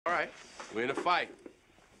right, we're in a fight.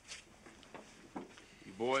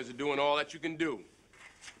 You boys are doing all that you can do.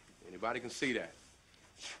 Anybody can see that.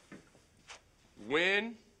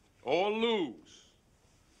 Win or lose,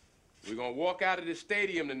 we're gonna walk out of this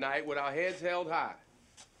stadium tonight with our heads held high.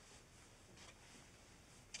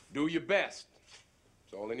 Do your best.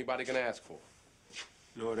 That's all anybody can ask for.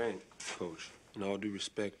 No, it ain't, Coach. In all due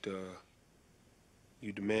respect,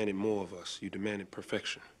 you demanded more of us. You demanded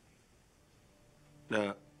perfection.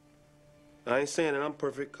 Now, I ain't saying that I'm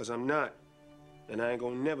perfect, because I'm not. And I ain't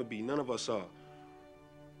gonna never be. None of us are.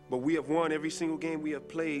 But we have won every single game we have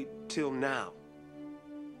played till now.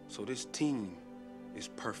 So this team is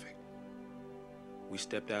perfect. We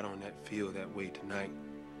stepped out on that field that way tonight.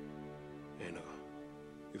 And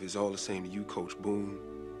if it's all the same to you, Coach Boone,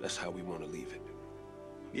 that's how we want to leave it.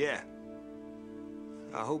 Yeah.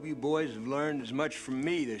 I hope you boys have learned as much from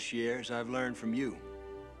me this year as I've learned from you.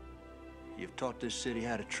 You've taught this city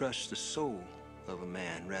how to trust the soul of a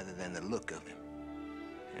man rather than the look of him.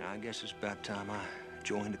 And I guess it's about time I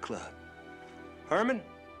joined the club. Herman,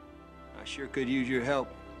 I sure could use your help.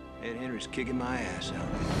 Ed Henry's kicking my ass out.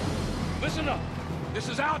 Listen up. This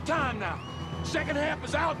is our time now. Second half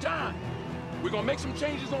is our time. We're gonna make some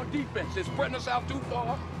changes on defense. They're spreading us out too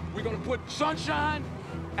far. We're gonna put Sunshine,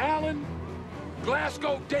 Allen,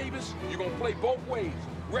 Glasgow, Davis. You're gonna play both ways.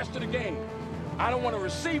 Rest of the game. I don't want a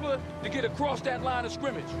receiver to get across that line of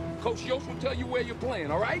scrimmage. Coach Yost will tell you where you're playing,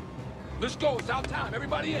 all right? Let's go. It's our time.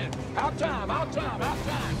 Everybody in. Our time, our time, our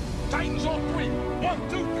time. Titans on 3. 1,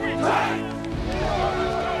 2, 3. Time!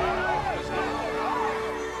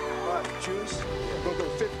 All right, choose. We're gonna go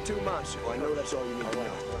 52 months. Well, I know that's all you need to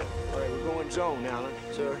know. All right, we're going zone, Allen.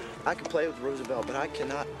 Sir, I can play with Roosevelt, but I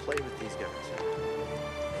cannot play with these guys.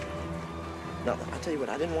 No, I tell you what,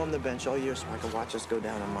 I didn't want him on the bench all year so I could watch us go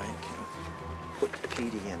down on Mike. Put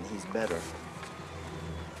Petey in, he's better.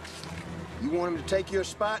 You want him to take your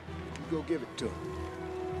spot? You go give it to him.